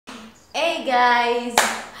Hey guys!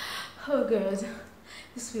 Oh god,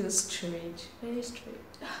 this feels strange, very strange.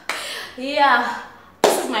 Yeah,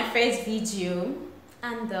 this is my first video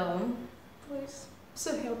and please,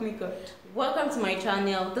 so help me God. Welcome to my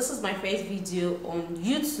channel. This is my first video on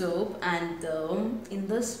YouTube and in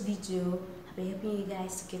this video I'll be helping you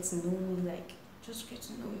guys to get to know me, like just get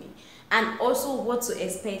to know me, and also what to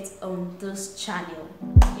expect on this channel.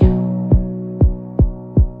 Yeah.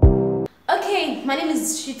 Okay, my name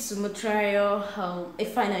is Shitsu Motrayo, a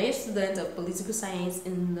final year student of political science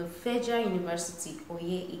in the Federal University,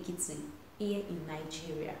 Oye Ekiti, here in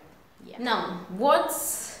Nigeria. Yeah. Now, what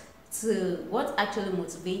actually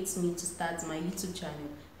motivates me to start my YouTube channel?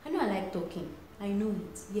 I know I like talking. I know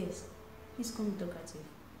it. Yes. Please call me talkative.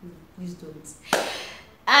 No, please don't.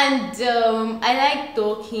 And I like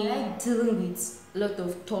talking. I like dealing with a lot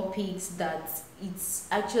of topics that it's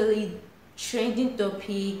actually trending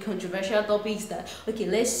topic, controversial topics that okay,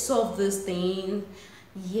 let's solve this thing.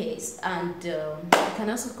 Yes, and you can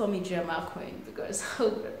also call me drama queen because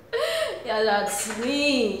yeah, that's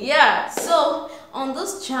me. Yeah, so on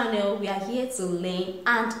this channel we are here to learn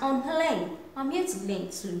and unlearn. I'm here to learn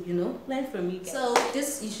to, learn from you guys. So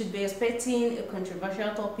this, you should be expecting a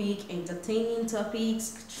controversial topic, entertaining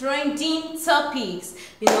topics, trending topics,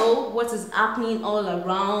 what is happening all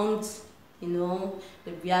around,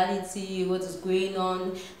 the reality, what is going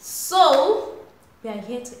on. So we are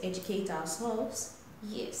here to educate ourselves.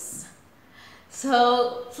 Yes,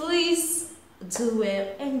 so please do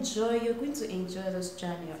well, enjoy. You're going to enjoy this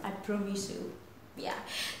channel, I promise you. Yeah,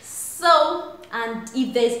 so, and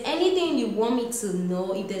if there's anything you want me to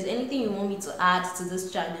know, if there's anything you want me to add to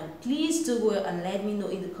this channel, please do well and let me know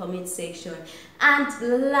in the comment section,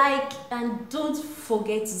 and like, and don't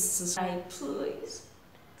forget to subscribe, please.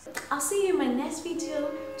 I'll see you in my next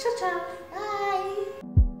video. Ciao ciao.